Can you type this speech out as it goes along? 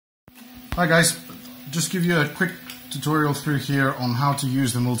Hi guys, just give you a quick tutorial through here on how to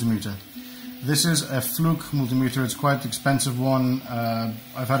use the multimeter. This is a Fluke multimeter. It's quite an expensive one.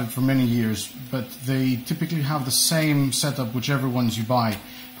 I've had it for many years, but they typically have the same setup whichever ones you buy,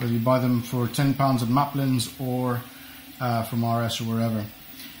 whether you buy them for £10 at Maplin's or from RS or wherever.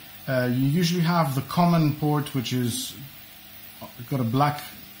 You usually have the common port, which is got a black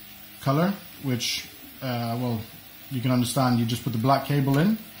color, which well, you can understand. You just put the black cable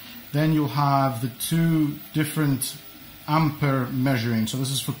in. Then you'll have the two different ampere measuring. So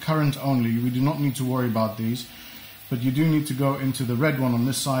this is for current only. We do not need to worry about these, but you do need to go into the red one on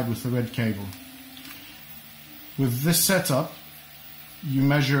this side with the red cable. With this setup, you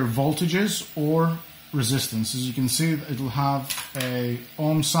measure voltages or resistance. As you can see, it'll have a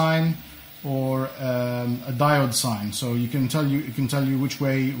ohm sign or a diode sign. So it can tell you which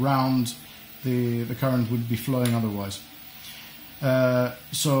way round the current would be flowing otherwise.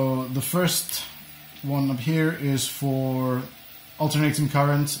 So the first one up here is for alternating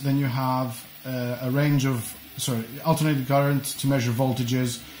current. Then you have a range of alternating current to measure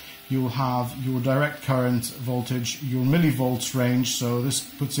voltages. You'll have your direct current voltage, your millivolts range, so this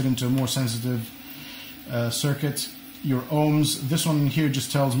puts it into a more sensitive circuit. Your ohms, this one here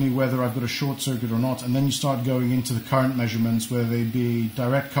just tells me whether I've got a short circuit or not, and then you start going into the current measurements, whether they be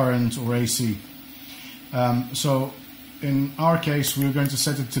direct current or AC. So in our case, we're going to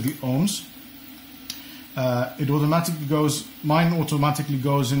set it to the ohms. Mine automatically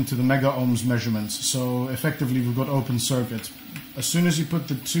goes into the mega ohms measurements, so effectively we've got open circuit. As soon as you put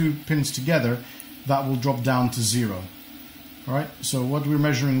the two pins together, that will drop down to 0. Alright, so what we're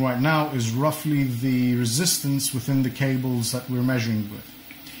measuring right now is roughly the resistance within the cables that we're measuring with.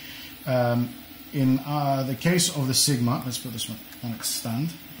 In the case of the Sigma, let's put this one on its stand.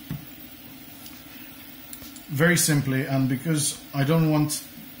 Very simply, and because I don't want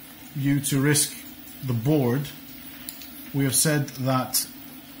you to risk the board, we have said that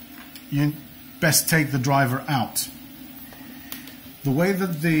you best take the driver out. The way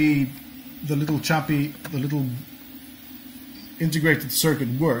that the little integrated circuit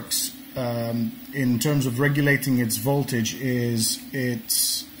works in terms of regulating its voltage is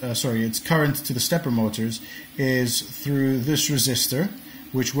its current to the stepper motors is through this resistor,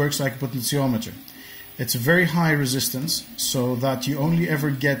 which works like a potentiometer. It's a very high resistance, so that you only ever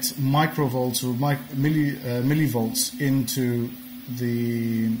get microvolts or millivolts into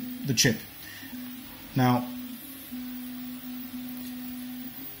the chip. Now,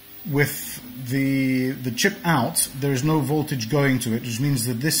 with the chip out, there is no voltage going to it, which means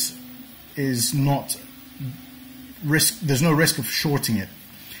that this is not there's no risk of shorting it.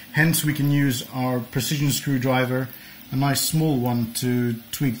 Hence, we can use our precision screwdriver, a nice small one, to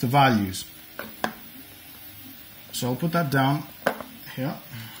tweak the values. So I'll put that down here,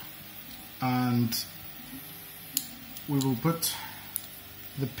 and we will put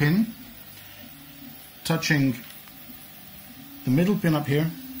the pin touching the middle pin up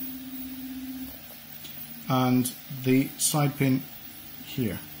here and the side pin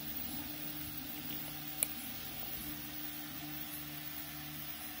here.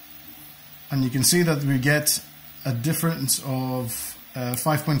 And you can see that we get a difference of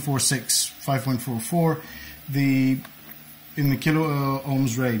 5.46, 5.44 in the kilo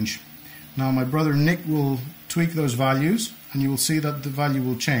ohms range. Now my brother Nick will tweak those values, and you will see that the value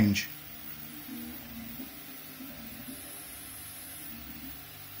will change.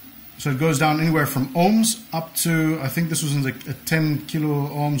 So it goes down anywhere from ohms up to, I think this was in a 10 kilo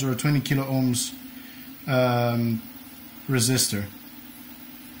ohms or a 20 kilo ohms resistor.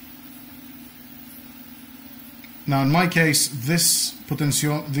 Now in my case, this my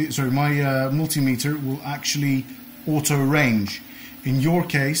multimeter will actually auto range. In your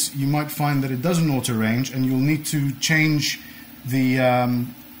case, you might find that it doesn't auto range, and you'll need to change the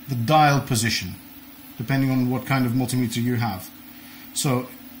dial position depending on what kind of multimeter you have. So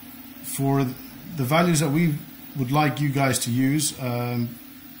for the values that we would like you guys to use,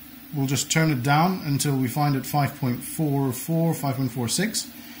 we'll just turn it down until we find it 5.44, 5.46,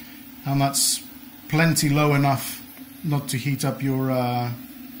 and that's plenty low enough not to heat up your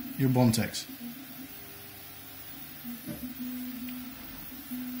Bondtechs.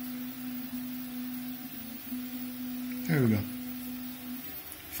 There we go.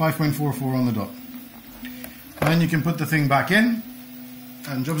 5.44 on the dot. And then you can put the thing back in,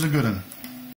 and job's a good one.